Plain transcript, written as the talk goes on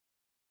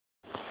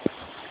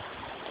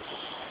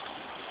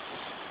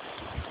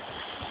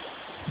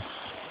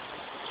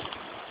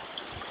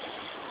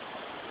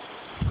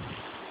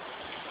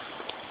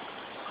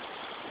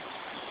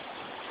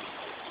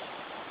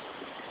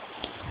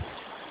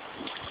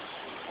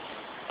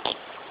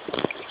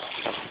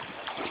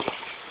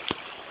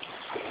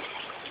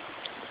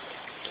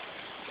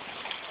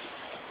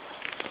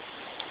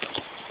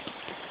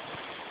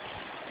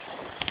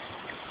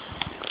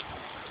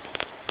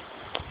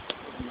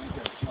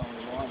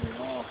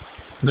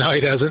No,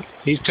 he doesn't.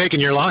 He's taking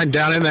your line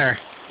down in there.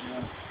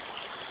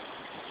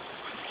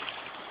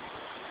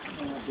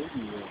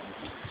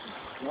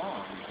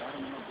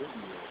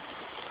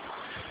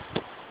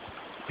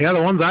 Yeah,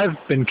 the ones I've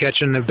been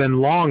catching have been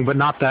long, but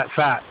not that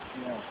fat.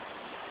 Yeah.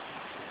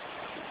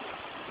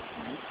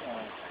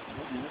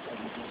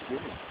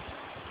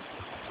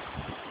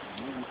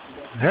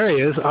 There he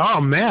is.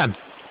 Oh, man.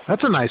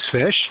 That's a nice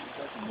fish.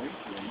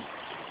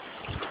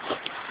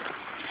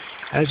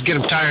 Let's get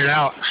him tired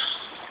out.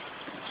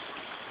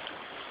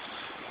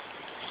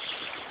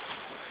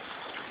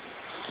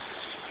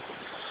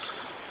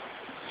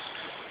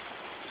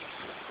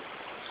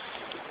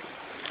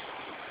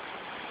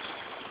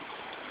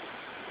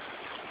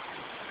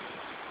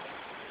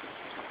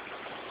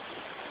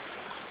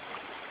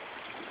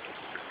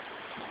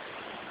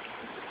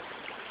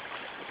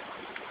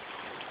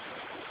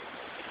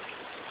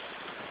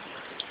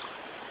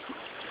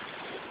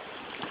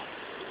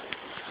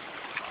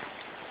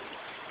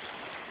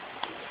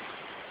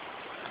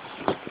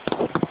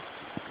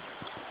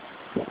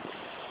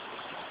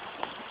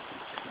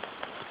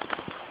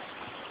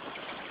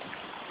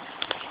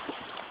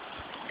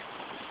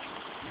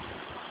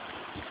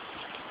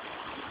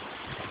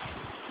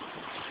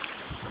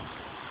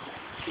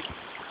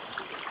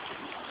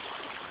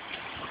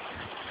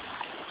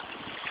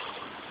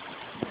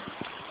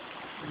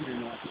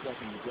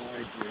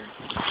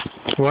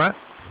 What?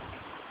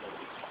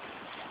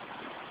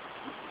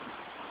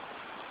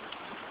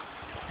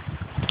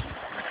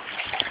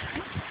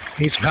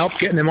 Need some help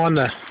getting him on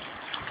the...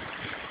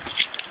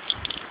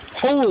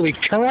 Holy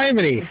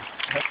criminy!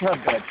 That's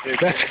not bad fish.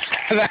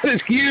 That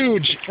is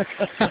huge!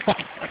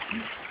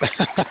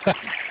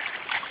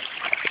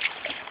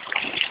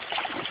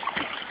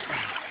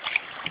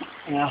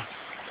 Yeah.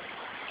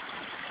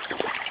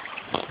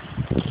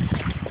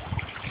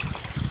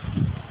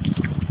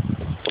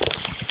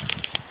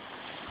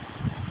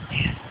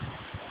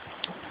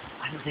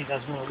 I didn't think I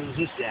was going to lose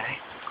this guy.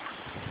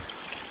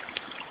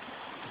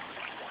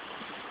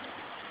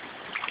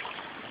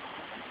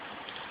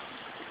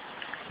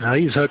 Now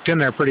he's hooked in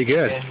there pretty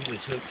good. Yeah, he was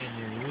hooked in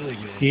there really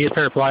good. You need a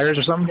pair of pliers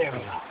or something? There we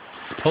go.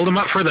 Hold him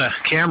up for the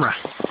camera.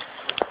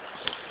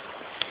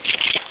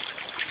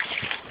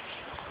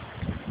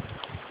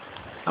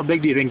 How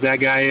big do you think that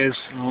guy is?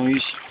 Oh,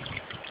 he's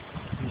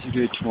a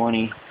good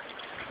 20.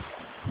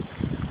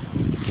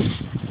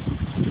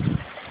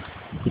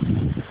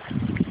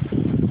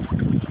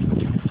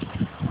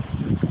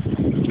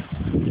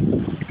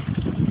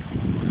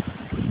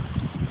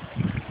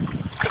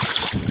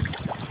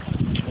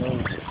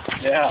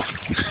 Yeah.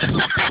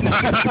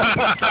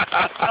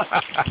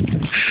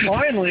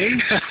 Finally.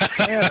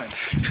 Yeah.